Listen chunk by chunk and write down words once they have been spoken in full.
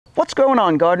What's going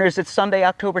on, gardeners? It's Sunday,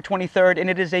 October 23rd, and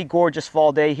it is a gorgeous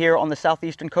fall day here on the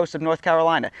southeastern coast of North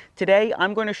Carolina. Today,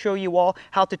 I'm going to show you all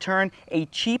how to turn a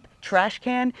cheap trash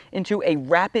can into a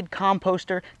rapid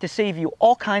composter to save you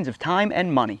all kinds of time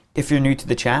and money. If you're new to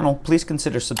the channel, please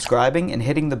consider subscribing and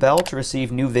hitting the bell to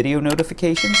receive new video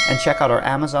notifications, and check out our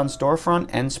Amazon storefront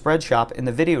and spread shop in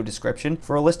the video description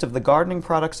for a list of the gardening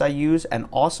products I use and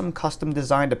awesome custom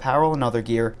designed apparel and other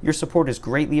gear. Your support is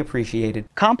greatly appreciated.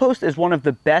 Compost is one of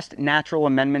the best natural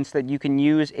amendments that you can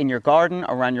use in your garden,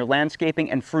 around your landscaping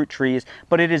and fruit trees,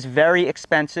 but it is very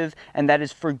expensive, and that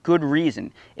is for good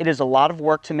reason. It is a lot of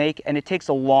work to make, and it takes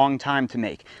a long time to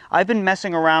make. I've been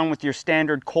messing around with your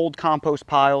standard cold compost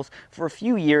piles for a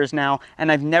few years now,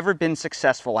 and I've never been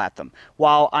successful at them.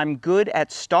 While I'm good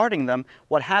at starting them,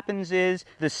 what happens is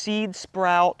the seeds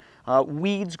sprout,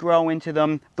 weeds grow into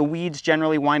them, the weeds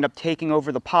generally wind up taking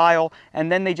over the pile,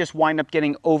 and then they just wind up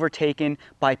getting overtaken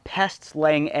by pests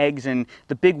laying eggs in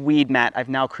the big weed mat I've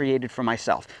now created for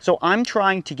myself. So I'm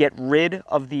trying to get rid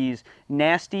of these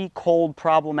nasty, cold,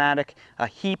 problematic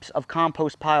heaps of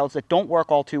compost piles that don't work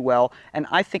all too well, and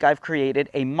I think I've created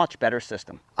a much better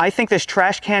system. I think this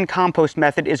trash can compost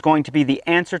method is going to be the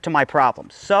answer to my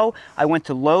problems. So I went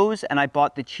to Lowe's and I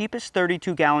bought the cheapest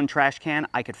 32-gallon trash can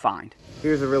I could find.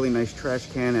 Here's a really nice trash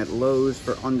can at Lowe's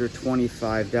for under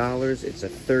 $25. It's a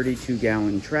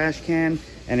 32-gallon trash can,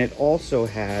 and it also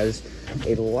has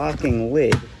a locking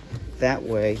lid. That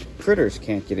way critters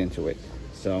can't get into it.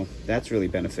 So that's really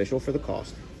beneficial for the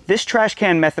cost. This trash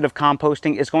can method of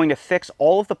composting is going to fix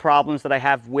all of the problems that I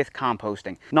have with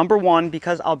composting. Number one,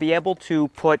 because I'll be able to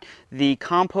put the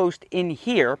compost in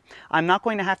here, I'm not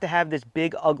going to have this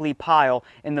big ugly pile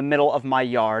in the middle of my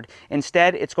yard.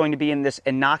 Instead, it's going to be in this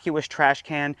innocuous trash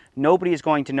can. Nobody is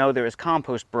going to know there is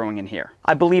compost brewing in here.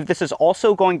 I believe this is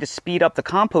also going to speed up the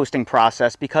composting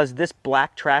process because this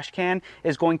black trash can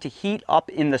is going to heat up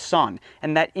in the sun,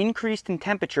 and that increased in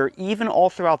temperature, even all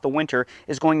throughout the winter,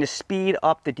 is going to speed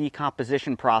up the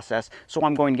decomposition process, so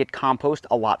I'm going to get compost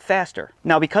a lot faster.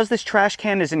 Now, because this trash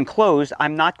can is enclosed,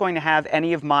 I'm not going to have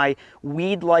any of my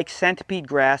weed-like centipede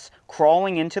grass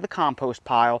crawling into the compost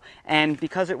pile, and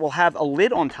because it will have a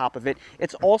lid on top of it,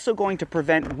 it's also going to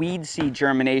prevent weed seed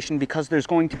germination because there's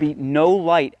going to be no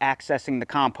light accessing the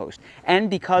compost. And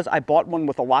because I bought one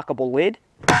with a lockable lid,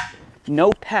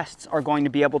 no pests are going to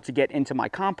be able to get into my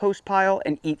compost pile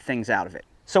and eat things out of it.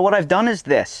 So what I've done is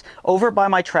this. Over by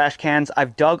my trash cans,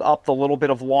 I've dug up the little bit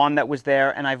of lawn that was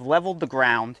there, and I've leveled the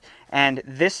ground, and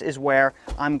this is where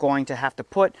I'm going to have to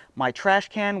put my trash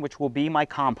can, which will be my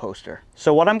composter.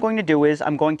 So what I'm going to do is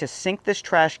I'm going to sink this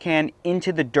trash can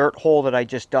into the dirt hole that I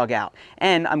just dug out,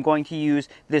 and I'm going to use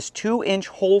this 2-inch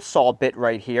hole saw bit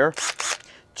right here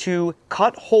to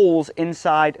cut holes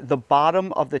inside the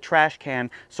bottom of the trash can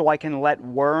so I can let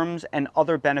worms and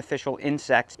other beneficial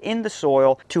insects in the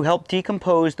soil to help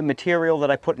decompose the material that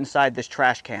I put inside this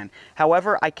trash can.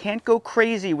 However, I can't go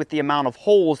crazy with the amount of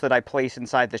holes that I place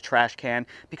inside this trash can,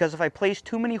 because if I place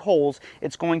too many holes,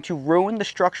 it's going to ruin the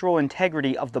structural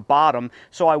integrity of the bottom,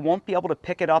 so I won't be able to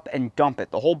pick it up and dump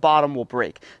it. The whole bottom will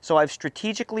break. So I've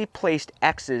strategically placed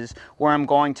X's where I'm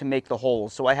going to make the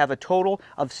holes. So I have a total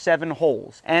of 7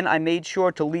 holes. And I made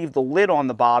sure to leave the lid on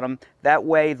the bottom. That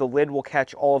way the lid will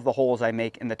catch all of the holes I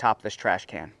make in the top of this trash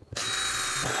can.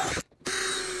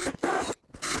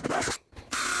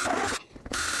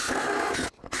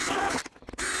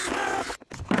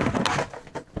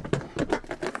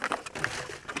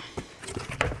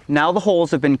 Now the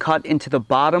holes have been cut into the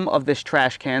bottom of this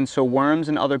trash can so worms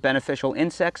and other beneficial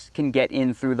insects can get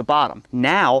in through the bottom.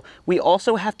 Now we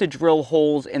also have to drill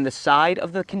holes in the side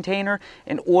of the container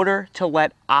in order to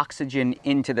let oxygen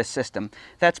into the system.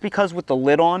 That's because with the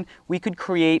lid on, we could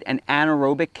create an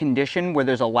anaerobic condition where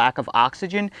there's a lack of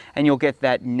oxygen, and you'll get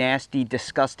that nasty,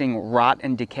 disgusting rot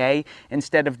and decay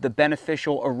instead of the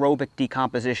beneficial aerobic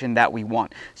decomposition that we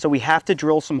want. So we have to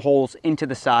drill some holes into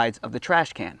the sides of the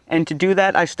trash can. And to do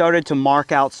that, I started to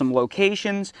mark out some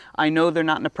locations. I know they're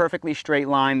not in a perfectly straight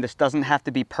line. This doesn't have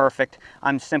to be perfect.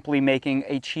 I'm simply making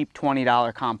a cheap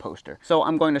 $20 composter. So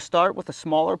I'm going to start with a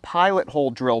smaller pilot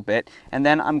hole drill bit, and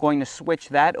then I'm going to switch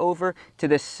that over to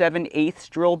this 7/8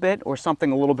 drill bit, or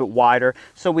something a little bit wider,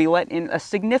 so we let in a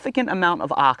significant amount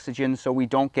of oxygen so we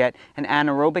don't get an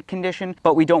anaerobic condition,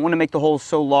 but we don't want to make the holes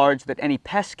so large that any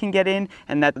pests can get in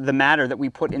and that the matter that we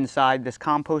put inside this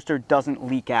composter doesn't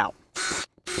leak out.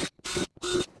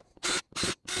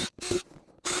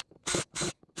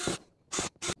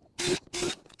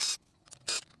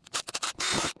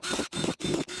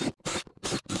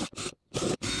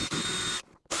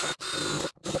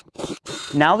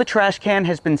 Now the trash can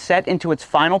has been set into its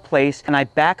final place, and I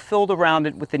backfilled around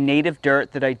it with the native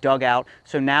dirt that I dug out,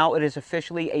 so now it is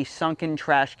officially a sunken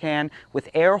trash can with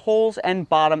air holes and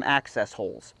bottom access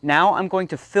holes. Now I'm going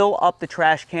to fill up the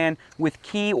trash can with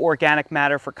key organic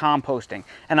matter for composting,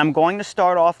 and I'm going to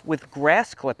start off with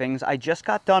grass clippings. I just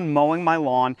got done mowing my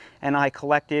lawn, and I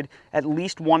collected at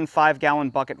least one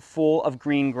 5-gallon bucket full of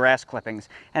green grass clippings,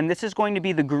 and this is going to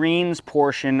be the greens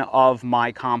portion of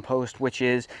my compost, which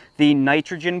is the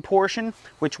nitrogen portion,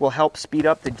 which will help speed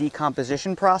up the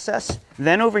decomposition process.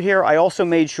 Then over here, I also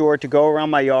made sure to go around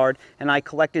my yard and I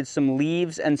collected some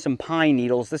leaves and some pine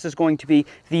needles. This is going to be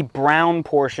the brown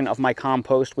portion of my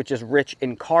compost, which is rich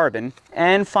in carbon.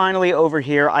 And finally over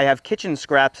here, I have kitchen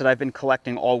scraps that I've been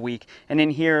collecting all week. And in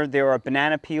here, there are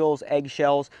banana peels,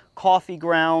 eggshells, coffee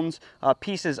grounds,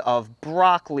 pieces of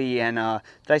broccoli, and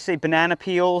did I say banana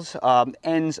peels,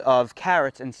 ends of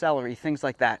carrots and celery, things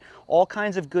like that. All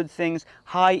kinds of good things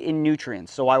high in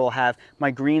nutrients. So I will have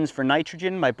my greens for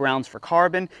nitrogen, my browns for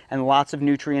carbon, and lots of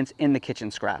nutrients in the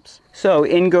kitchen scraps. So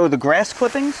in go the grass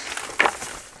clippings,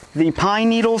 the pine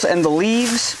needles and the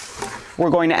leaves. We're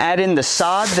going to add in the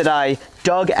sod that I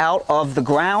dug out of the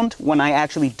ground when I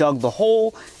actually dug the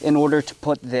hole in order to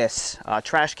put this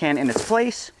trash can in its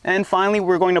place. And finally,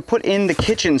 we're going to put in the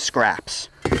kitchen scraps.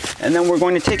 And then we're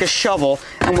going to take a shovel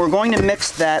and we're going to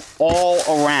mix that all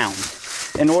around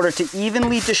in order to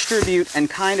evenly distribute and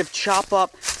kind of chop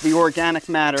up the organic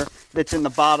matter that's in the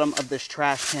bottom of this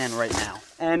trash can right now.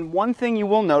 And one thing you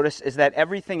will notice is that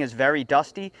everything is very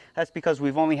dusty. That's because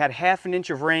we've only had half an inch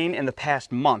of rain in the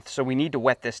past month, so we need to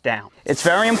wet this down. It's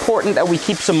very important that we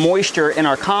keep some moisture in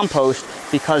our compost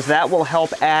because that will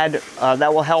help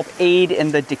aid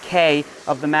in the decay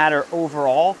of the matter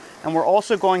overall. And we're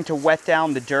also going to wet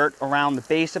down the dirt around the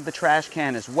base of the trash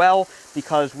can as well,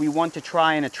 because we want to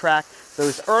try and attract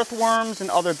those earthworms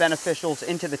and other beneficials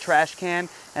into the trash can,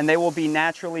 and they will be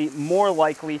naturally more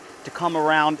likely to come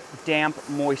around damp,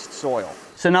 moist soil.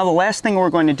 So now the last thing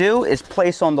we're going to do is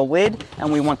place on the lid,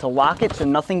 and we want to lock it so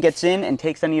nothing gets in and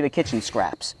takes any of the kitchen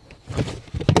scraps.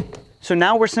 So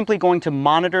now we're simply going to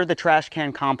monitor the trash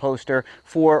can composter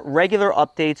for regular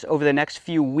updates over the next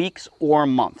few weeks or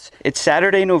months. It's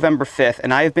Saturday, November 5th,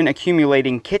 and I have been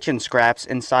accumulating kitchen scraps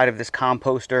inside of this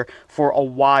composter for a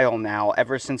while now,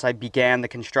 ever since I began the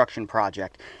construction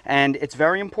project. And it's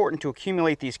very important to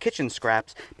accumulate these kitchen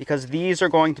scraps because these are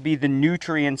going to be the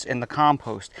nutrients in the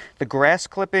compost. The grass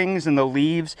clippings and the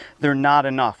leaves, they're not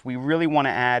enough. We really want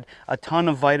to add a ton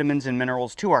of vitamins and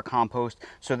minerals to our compost,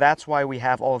 so that's why we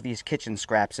have all of these kitchen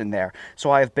scraps in there.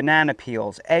 So I have banana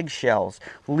peels, eggshells,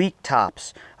 leek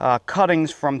tops,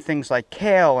 cuttings from things like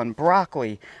kale and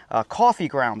broccoli, coffee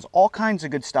grounds, all kinds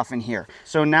of good stuff in here.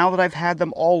 So now that I've had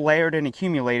them all layered and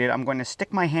accumulated, I'm going to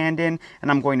stick my hand in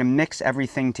and I'm going to mix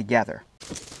everything together.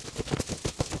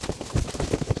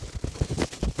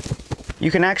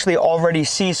 You can actually already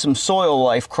see some soil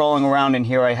life crawling around in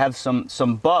here. I have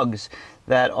some bugs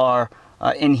that are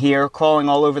in here crawling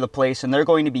all over the place, and they're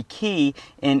going to be key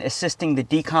in assisting the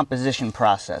decomposition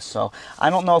process. So I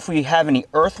don't know if we have any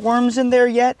earthworms in there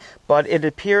yet, but it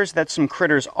appears that some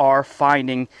critters are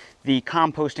finding the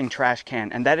composting trash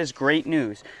can, and that is great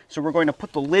news. So we're going to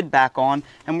put the lid back on,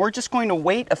 and we're just going to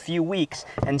wait a few weeks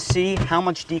and see how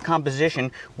much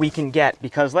decomposition we can get,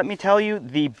 because let me tell you,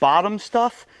 the bottom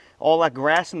stuff, all that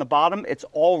grass in the bottom, it's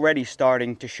already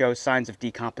starting to show signs of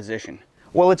decomposition.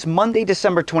 Well, it's Monday,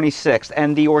 December 26th,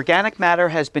 and the organic matter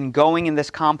has been going in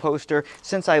this composter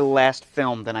since I last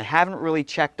filmed, and I haven't really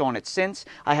checked on it since.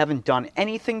 I haven't done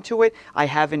anything to it. I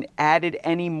haven't added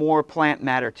any more plant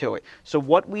matter to it. So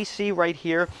what we see right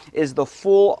here is the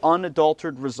full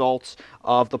unadulterated results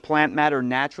of the plant matter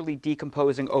naturally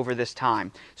decomposing over this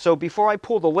time. So before I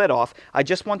pull the lid off, I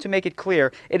just want to make it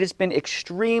clear, it has been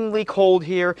extremely cold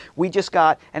here. We just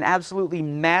got an absolutely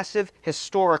massive,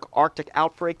 historic Arctic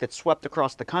outbreak that swept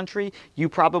across the country. You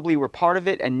probably were part of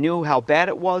it and knew how bad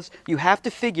it was. You have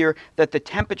to figure that the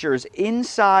temperatures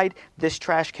inside this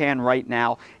trash can right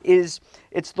now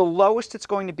it's the lowest it's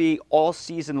going to be all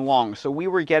season long. So we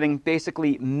were getting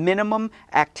basically minimum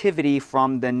activity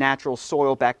from the natural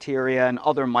soil bacteria and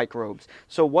other microbes.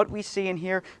 So what we see in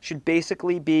here should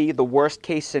basically be the worst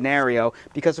case scenario,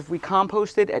 because if we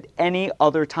composted at any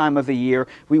other time of the year,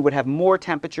 we would have more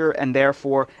temperature and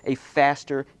therefore a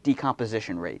faster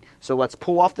decomposition rate. So let's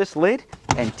pull off this lid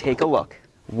and take a look.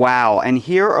 Wow, and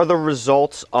here are the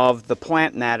results of the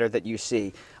plant matter that you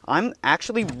see. I'm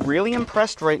actually really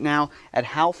impressed right now at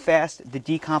how fast the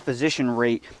decomposition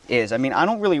rate is. I mean, I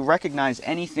don't really recognize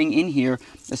anything in here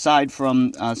aside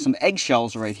from some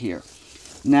eggshells right here.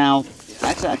 Now,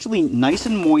 that's actually nice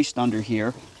and moist under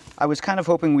here. I was kind of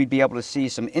hoping we'd be able to see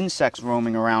some insects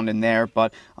roaming around in there,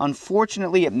 but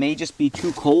unfortunately it may just be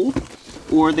too cold,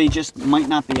 or they just might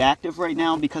not be active right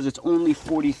now because it's only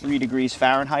 43 degrees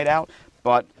Fahrenheit out.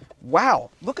 But wow,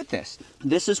 look at this.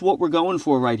 This is what we're going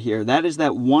for right here. That is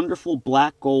that wonderful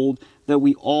black gold that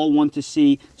we all want to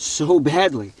see so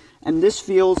badly. And this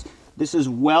is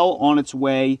well on its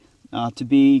way to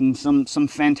being some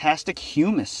fantastic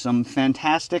humus, some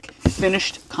fantastic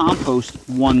finished compost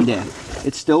one day.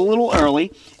 It's still a little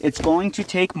early. It's going to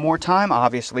take more time,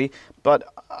 obviously, but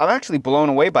I'm actually blown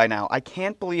away by now. I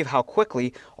can't believe how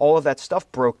quickly all of that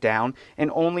stuff broke down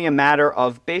in only a matter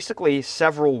of basically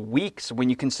several weeks when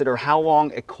you consider how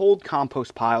long a cold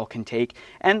compost pile can take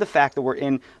and the fact that we're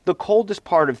in the coldest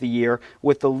part of the year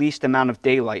with the least amount of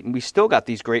daylight, and we still got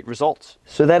these great results.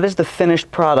 So that is the finished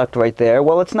product right there.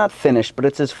 Well, it's not finished, but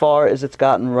it's as far as it's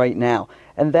gotten right now.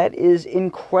 And that is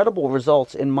incredible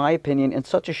results, in my opinion, in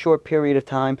such a short period of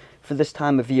time for this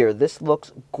time of year. This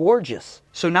looks gorgeous.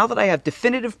 So now that I have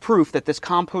definitive proof that this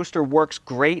composter works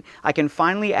great, I can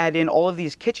finally add in all of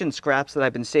these kitchen scraps that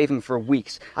I've been saving for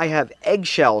weeks. I have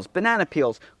eggshells, banana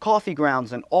peels, coffee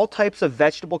grounds, and all types of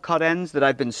vegetable cut ends that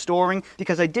I've been storing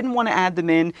because I didn't want to add them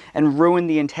in and ruin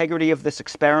the integrity of this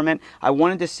experiment. I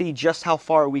wanted to see just how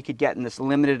far we could get in this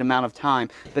limited amount of time.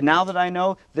 But now that I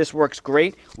know this works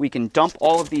great, we can dump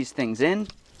all of these things in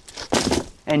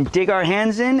and dig our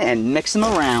hands in and mix them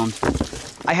around.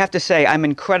 I have to say, I'm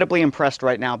incredibly impressed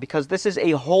right now because this is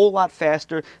a whole lot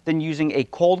faster than using a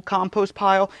cold compost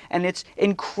pile, and it's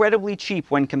incredibly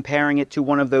cheap when comparing it to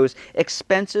one of those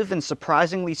expensive and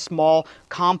surprisingly small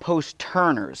compost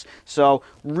turners. So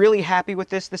really happy with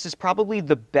this. This is probably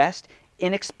the best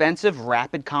inexpensive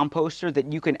rapid composter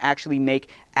that you can actually make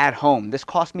at home. This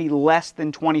cost me less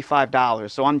than $25,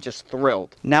 so I'm just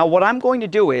thrilled. Now what I'm going to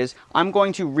do is I'm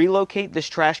going to relocate this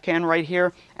trash can right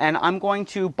here, and I'm going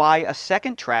to buy a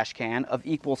second trash can of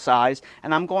equal size,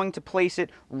 and I'm going to place it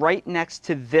right next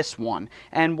to this one.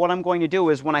 And what I'm going to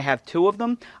do is when I have two of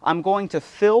them, I'm going to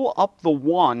fill up the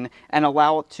one and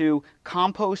allow it to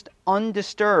compost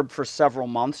undisturbed for several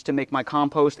months to make my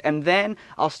compost, and then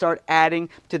I'll start adding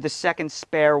to the second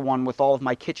spare one with all of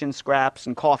my kitchen scraps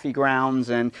and coffee grounds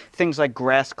and things like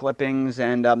grass clippings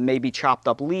and maybe chopped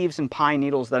up leaves and pine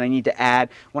needles that I need to add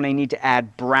when I need to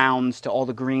add browns to all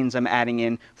the greens I'm adding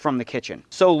in from the kitchen.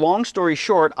 So long story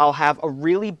short, I'll have a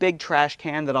really big trash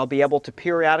can that I'll be able to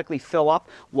periodically fill up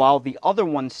while the other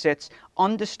one sits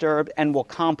undisturbed and will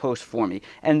compost for me.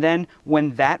 And then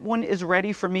when that one is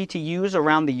ready for me to use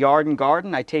around the yard and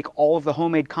garden, I take all of the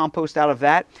homemade compost out of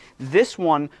that. This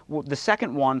one, the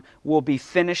second one, will be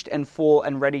finished and full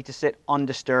and ready to sit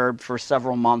undisturbed for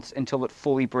several months until it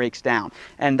fully breaks down.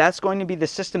 And that's going to be the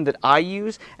system that I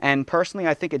use, and personally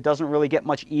I think it doesn't really get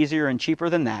much easier and cheaper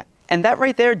than that. And that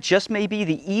right there just may be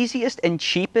the easiest and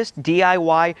cheapest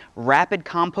DIY rapid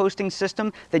composting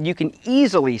system that you can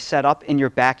easily set up in your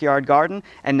backyard garden.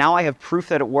 And now I have proof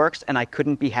that it works, and I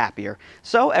couldn't be happier.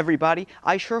 So everybody,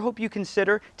 I sure hope you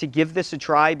consider to give this a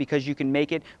try because you can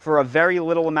make it for a very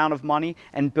little amount of money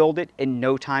and build it in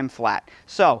no time flat.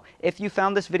 So if you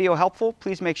found this video helpful,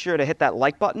 please make sure to hit that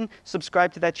like button,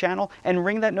 subscribe to that channel, and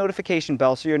ring that notification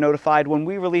bell so you're notified when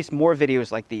we release more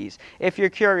videos like these. If you're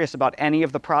curious about any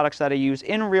of the products that I use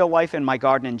in real life in my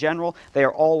garden in general, they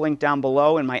are all linked down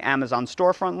below in my Amazon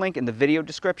storefront link in the video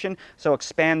description. So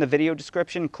expand the video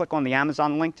description, click on the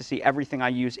Amazon link to see everything I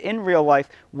use in real life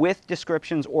with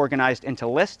descriptions organized into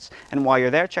lists. And while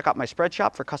you're there, check out my spread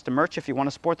shop for custom merch if you want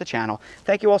to support the channel.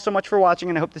 Thank you all so much for watching,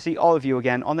 and I hope to see all of you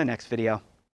again on the next video.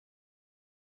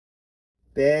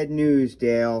 Bad news,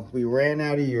 Dale. We ran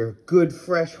out of your good,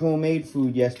 fresh, homemade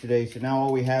food yesterday, so now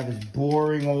all we have is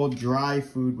boring old dry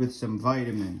food with some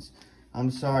vitamins. I'm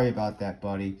sorry about that,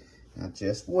 buddy. Now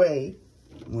just wait.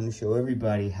 I want to show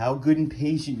everybody how good and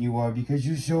patient you are because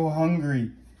you're so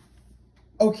hungry.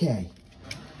 Okay.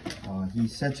 Oh,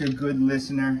 he's such a good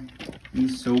listener.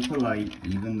 He's so polite,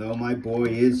 even though my boy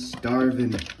is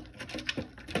starving.